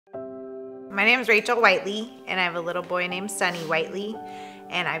My name is Rachel Whiteley, and I have a little boy named Sonny Whiteley,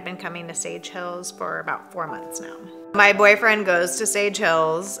 and I've been coming to Sage Hills for about 4 months now. My boyfriend goes to Sage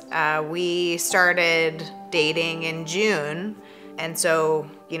Hills. We started dating in June, and so,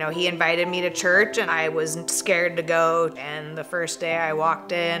 he invited me to church, and I was scared to go. And the first day I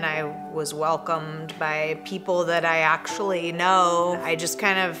walked in, I was welcomed by people that I actually know. I just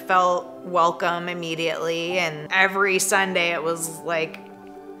kind of felt welcome immediately, and every Sunday it was like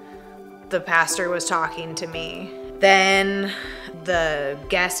the pastor was talking to me. Then the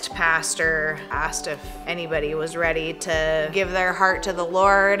guest pastor asked if anybody was ready to give their heart to the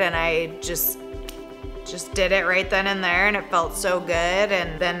Lord, and I just did it right then and there, and it felt so good.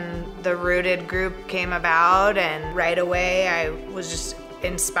 And then the Rooted group came about, and right away I was just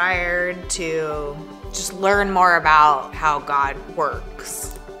inspired to just learn more about how God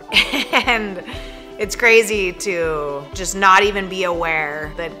works. And it's crazy to just not even be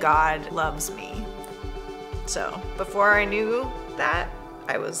aware that God loves me. So before I knew that,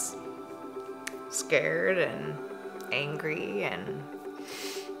 I was scared and angry, and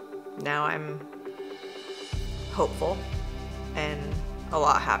now I'm hopeful and a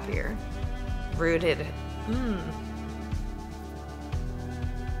lot happier. Rooted.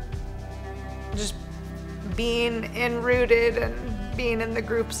 Just being in Rooted and being in the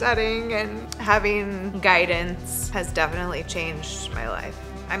group setting and having guidance has definitely changed my life.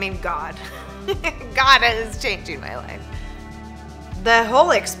 I mean, God. God is changing my life. The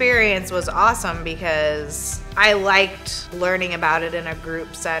whole experience was awesome because I liked learning about it in a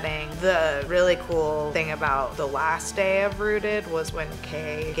group setting. The really cool thing about the last day of Rooted was when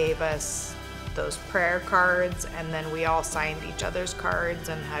Kay gave us those prayer cards, and then we all signed each other's cards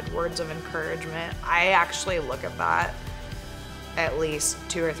and had words of encouragement. I actually look at that at least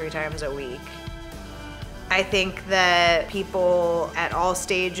 2 or 3 times a week. I think that people at all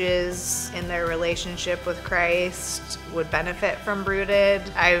stages in their relationship with Christ would benefit from Rooted.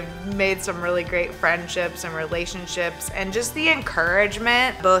 I've made some really great friendships and relationships, and just the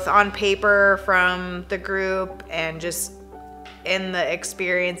encouragement, both on paper from the group and just in the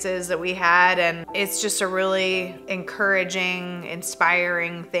experiences that we had. And it's just a really encouraging,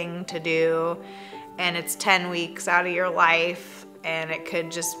 inspiring thing to do. And it's 10 weeks out of your life, and it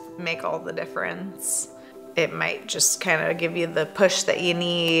could just make all the difference. It might just kind of give you the push that you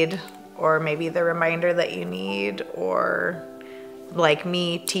need, or maybe the reminder that you need, or like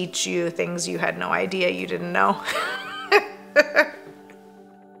me, teach you things you had no idea you didn't know.